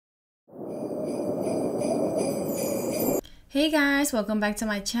Hey guys, welcome back to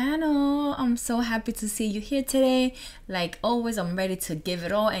my channel. I'm so happy to see you here today. Like always, I'm ready to give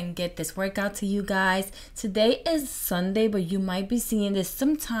it all and get this workout to you guys. Today is Sunday, but you might be seeing this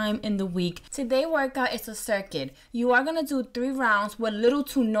sometime in the week. Today's workout is a circuit. You are gonna do 3 rounds with little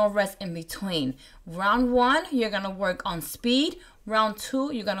to no rest in between. Round 1, you're gonna work on speed. Round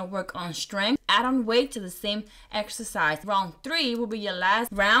 2, you're gonna work on strength. Add on weight to the same exercise. Round 3 will be your last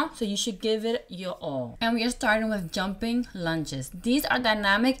round, so you should give it your all. And we are starting with jumping lunges. These are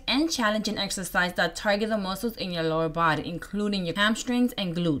dynamic and challenging exercises that target the muscles in your lower body, including your hamstrings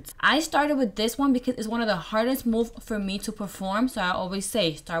and glutes. I started with this one because it's one of the hardest moves for me to perform, so I always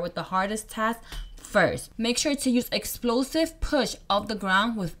say start with the hardest task first. Make sure to use explosive push off the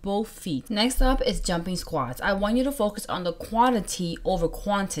ground with both feet. Next up is jumping squats. I want you to focus on the quality over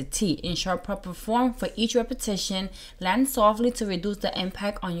quantity. Ensure proper form for each repetition. Land softly to reduce the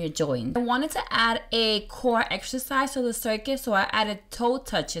impact on your joints. I wanted to add a core exercise to the circuit, so I added toe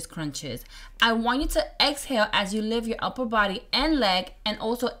touches crunches. I want you to exhale as you lift your upper body and leg, and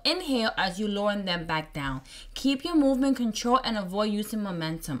also inhale as you lower them back down. Keep your movement control and avoid using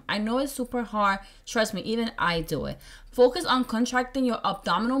momentum. I know it's super hard. Trust me, even I do it. Focus on contracting your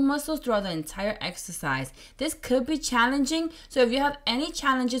abdominal muscles throughout the entire exercise. This could be challenging, so if you have any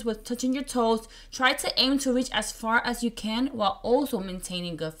challenges with touching your toes, try to aim to reach as far as you can while also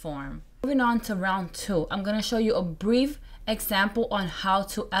maintaining good form. Moving on to round 2, I'm going to show you a brief example on how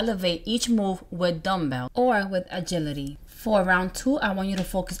to elevate each move with dumbbell or with agility. For round 2, I want you to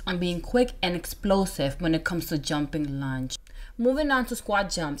focus on being quick and explosive when it comes to jumping lunge. Moving on to squat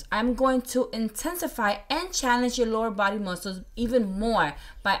jumps, I'm going to intensify and challenge your lower body muscles even more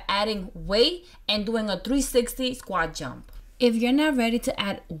by adding weight and doing a 360 squat jump. If you're not ready to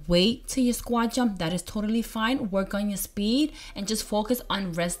add weight to your squat jump, that is totally fine. Work on your speed and just focus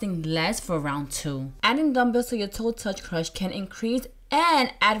on resting less for round 2. Adding dumbbells to your toe touch crush can increase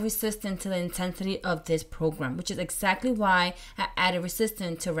and add resistance to the intensity of this program, which is exactly why I added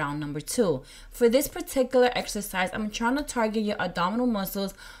resistance to round number 2. For this particular exercise, I'm trying to target your abdominal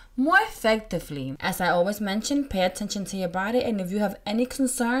muscles more effectively. As I always mention, pay attention to your body, and if you have any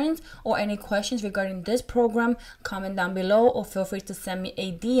concerns or any questions regarding this program, comment down below or feel free to send me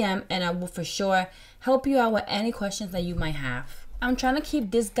a DM and I will for sure help you out with any questions that you might have. I'm trying to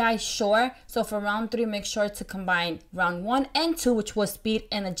keep this guy short, so for round 3, make sure to combine round 1 and 2, which was speed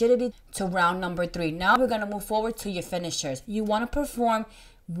and agility, to round number 3. Now we're going to move forward to your finishers. You want to perform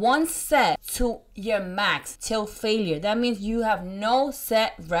 1 set to your max till failure. That means you have no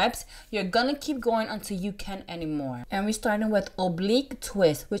set reps. You're gonna keep going until you can't anymore. And we're starting with oblique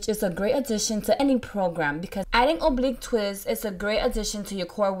twist, which is a great addition to any program because adding oblique twist is a great addition to your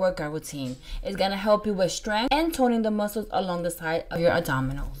core workout routine. It's gonna help you with strength and toning the muscles along the side of your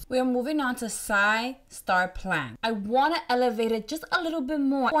abdominals. We are moving on to side star plank. I want to elevate it just a little bit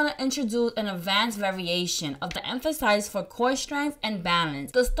more. I want to introduce an advanced variation of the emphasis for core strength and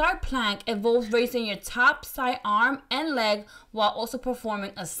balance. The star plank involves raising your top side arm and leg while also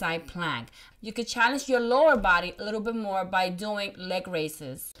performing a side plank. You could challenge your lower body a little bit more by doing leg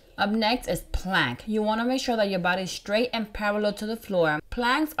raises. Up next is plank. You want to make sure that your body is straight and parallel to the floor.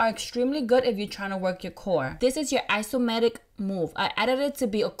 Planks are extremely good if you're trying to work your core. This is your isometric move. I added it to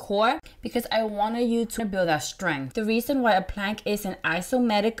be a core because I wanted you to build that strength. The reason why a plank is an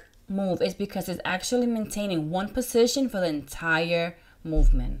isometric move is because it's actually maintaining one position for the entire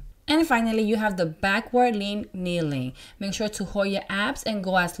movement. And finally, you have the backward lean kneeling. Make sure to hold your abs and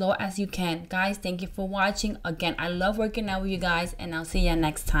go as low as you can. Guys, thank you for watching. Again, I love working out with you guys, and I'll see you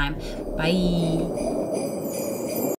next time. Bye.